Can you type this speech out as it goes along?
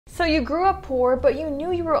So you grew up poor, but you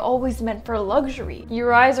knew you were always meant for luxury.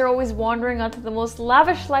 Your eyes are always wandering onto the most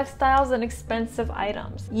lavish lifestyles and expensive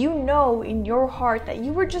items. You know in your heart that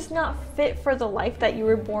you were just not fit for the life that you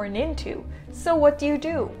were born into. So what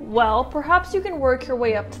do? Well, perhaps you can work your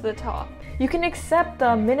way up to the top. You can accept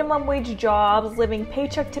the minimum wage jobs, living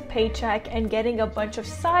paycheck to paycheck, and getting a bunch of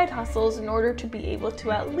side hustles in order to be able to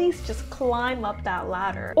at least just climb up that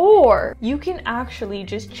ladder. Or you can actually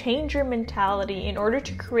just change your mentality in order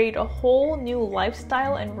to create a whole new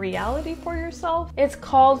lifestyle and reality for yourself. It's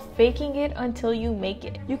called faking it until you make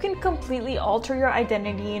it. You can completely alter your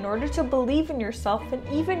identity in order to believe in yourself and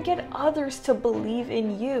even get others to believe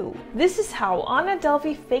in you. This is how Anna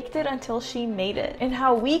Delvey faked it until she made it, and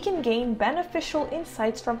how we can gain beneficial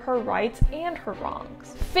insights from her rights and her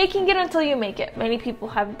wrongs. Faking it until you make it. Many people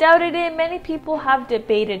have doubted it, many people have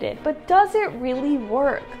debated it, but does it really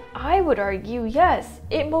work? I would argue yes,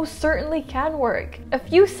 it most certainly can work. A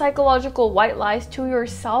few psychological white lies to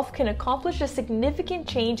yourself can accomplish a significant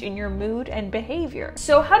change in your mood and behavior.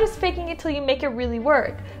 So how does faking it till you make it really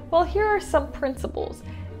work? Well, here are some principles.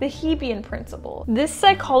 The Hebbian principle. This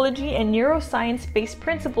psychology and neuroscience-based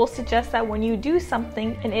principle suggests that when you do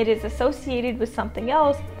something and it is associated with something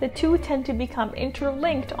else, the two tend to become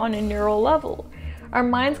interlinked on a neural level. Our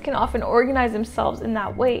minds can often organize themselves in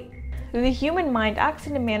that way. The human mind acts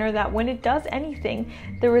in a manner that when it does anything,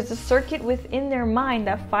 there is a circuit within their mind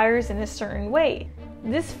that fires in a certain way.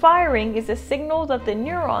 This firing is a signal that the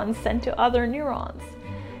neurons send to other neurons.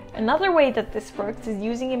 Another way that this works is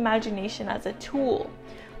using imagination as a tool.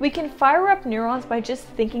 We can fire up neurons by just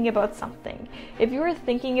thinking about something. If you are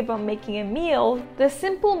thinking about making a meal, the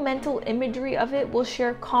simple mental imagery of it will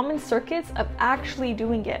share common circuits of actually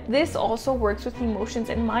doing it. This also works with emotions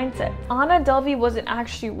and mindset. Anna Delvey wasn't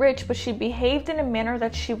actually rich, but she behaved in a manner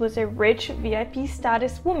that she was a rich VIP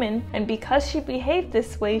status woman, and because she behaved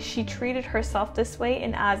this way, she treated herself this way,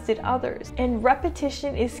 and as did others. And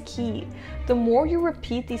repetition is key. The more you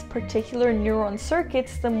repeat these particular neuron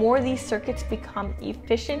circuits, the more these circuits become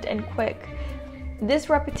efficient and quick. This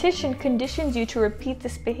repetition conditions you to repeat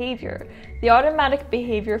this behavior. The automatic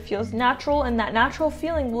behavior feels natural, and that natural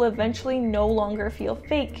feeling will eventually no longer feel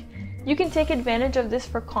fake. You can take advantage of this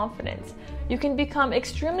for confidence. You can become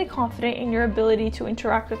extremely confident in your ability to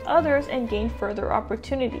interact with others and gain further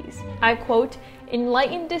opportunities. I quote,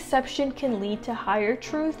 "Enlightened deception can lead to higher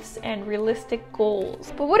truths and realistic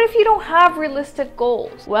goals." But what if you don't have realistic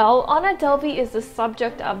goals? Well, Anna Delvey is the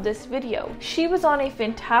subject of this video. She was on a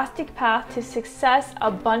fantastic path to success,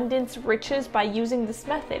 abundance, riches by using this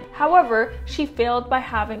method. However, she failed by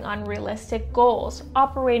having unrealistic goals,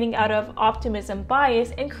 operating out of optimism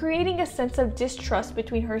bias, and creating a sense of distrust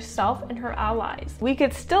between herself and her allies. We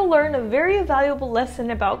could still learn a very valuable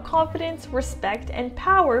lesson about confidence, respect, and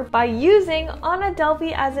power by using Anna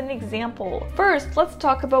Delvey as an example. First, let's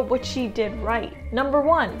talk about what she did right. Number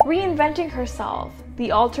 1, reinventing herself.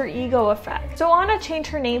 The alter ego effect. So Anna changed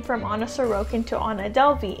her name from Anna Sorokin to Anna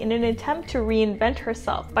Delvey in an attempt to reinvent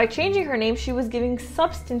herself. By changing her name, she was giving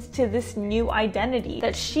substance to this new identity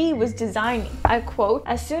that she was designing. I quote,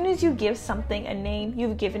 "As soon as you give something a name,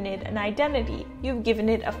 you've given it an identity. You've given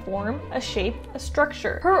it a form, a shape, a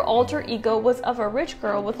structure." Her alter ego was of a rich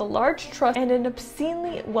girl with a large trust and an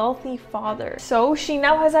obscenely wealthy father. So she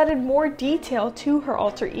now has added more detail to her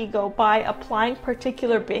alter ego by applying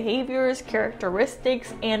particular behaviors,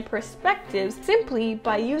 characteristics, and perspectives simply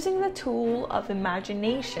by using the tool of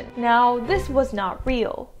imagination. Now, this was not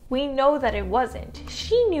real. We know that it wasn't.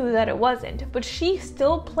 She knew that it wasn't, but she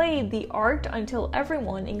still played the art until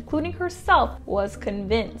everyone, including herself, was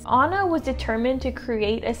convinced. Anna was determined to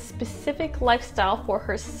create a specific lifestyle for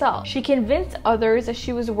herself. She convinced others that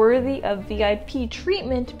she was worthy of VIP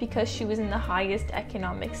treatment because she was in the highest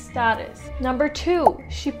economic status. Number 2,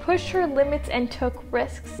 she pushed her limits and took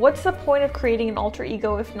risks. What's the point of creating an alter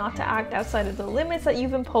ego if not to act outside of the limits that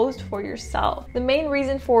you've imposed for yourself? The main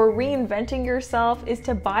reason for reinventing yourself is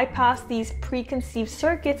to bypass these preconceived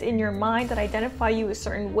circuits in your mind that identify you a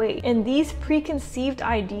certain way. And these preconceived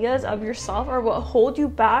ideas of yourself are what hold you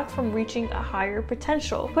back from reaching a higher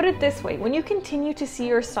potential. Put it this way, when you continue to see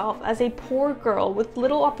yourself as a poor girl with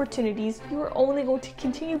little opportunities, you are only going to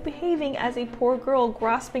continue behaving as a poor girl,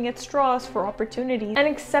 grasping at straws for opportunities and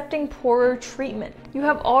accepting poorer treatment. You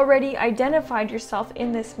have already identified yourself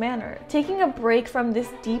in this manner. Taking a break from this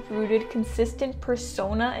deep-rooted, consistent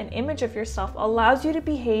persona and image of yourself allows you to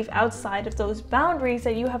behave behave outside of those boundaries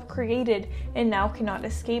that you have created and now cannot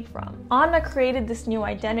escape from. Anna created this new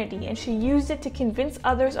identity and she used it to convince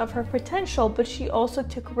others of her potential, but she also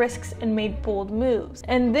took risks and made bold moves.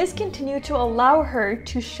 And this continued to allow her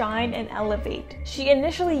to shine and elevate. She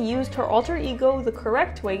initially used her alter ego the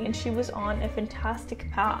correct way and she was on a fantastic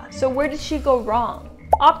path. So where did she go wrong?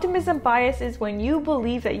 Optimism bias is when you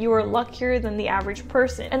believe that you are luckier than the average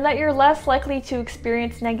person and that you're less likely to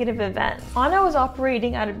experience negative events. Anna was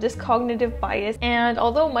operating out of this cognitive bias, and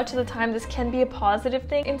although much of the time this can be a positive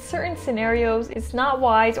thing, in certain scenarios it's not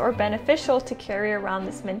wise or beneficial to carry around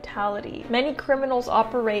this mentality. Many criminals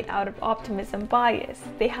operate out of optimism bias.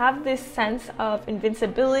 They have this sense of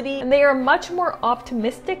invincibility and they are much more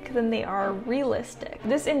optimistic than they are realistic.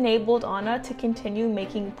 This enabled Anna to continue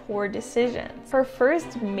making poor decisions. Her first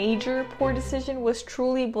major poor decision was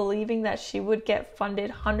truly believing that she would get funded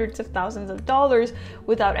hundreds of thousands of dollars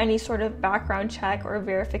without any sort of background check or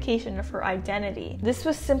verification of her identity. This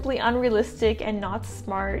was simply unrealistic and not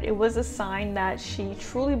smart. It was a sign that she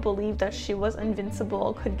truly believed that she was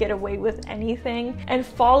invincible, could get away with anything. And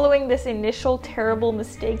following this initial terrible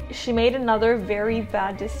mistake, she made another very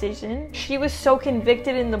bad decision. She was so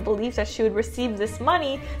convicted in the belief that she would receive this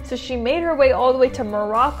money, so she made her way all the way to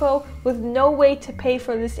Morocco with no way to pay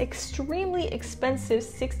for this extremely expensive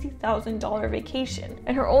 $60,000 vacation.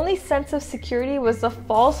 And her only sense of security was the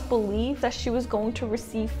false belief that she was going to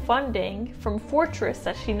receive funding from Fortress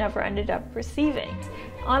that she never ended up receiving.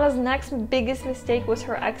 Anna's next biggest mistake was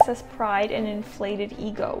her excess pride and inflated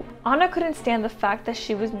ego. Anna couldn't stand the fact that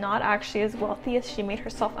she was not actually as wealthy as she made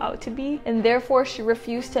herself out to be, and therefore she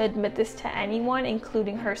refused to admit this to anyone,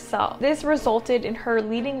 including herself. This resulted in her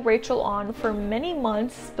leading Rachel on for many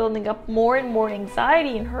months, building up more and more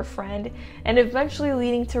anxiety in her friend, and eventually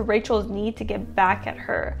leading to Rachel's need to get back at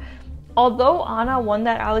her. Although Anna won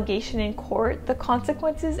that allegation in court, the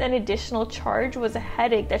consequences and additional charge was a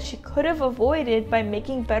headache that she could have avoided by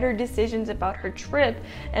making better decisions about her trip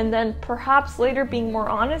and then perhaps later being more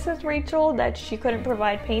honest with Rachel that she couldn't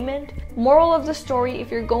provide payment. Moral of the story,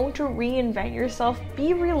 if you're going to reinvent yourself,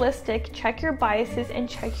 be realistic, check your biases, and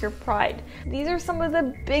check your pride. These are some of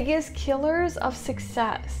the biggest killers of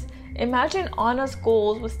success. Imagine Anna's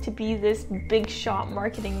goals was to be this big shot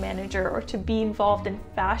marketing manager or to be involved in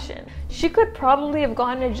fashion. She could probably have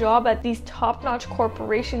gotten a job at these top-notch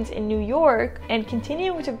corporations in New York and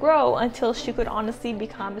continuing to grow until she could honestly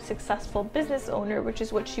become a successful business owner, which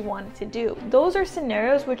is what she wanted to do. Those are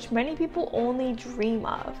scenarios which many people only dream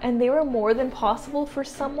of, and they were more than possible for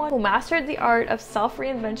someone who mastered the art of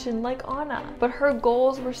self-reinvention like Anna. But her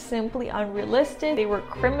goals were simply unrealistic, they were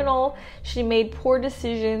criminal, she made poor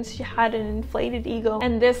decisions, she had an inflated ego,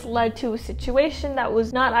 and this led to a situation that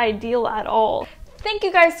was not ideal at all. Thank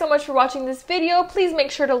you guys so much for watching this video. Please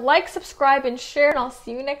make sure to like, subscribe, and share, and I'll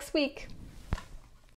see you next week.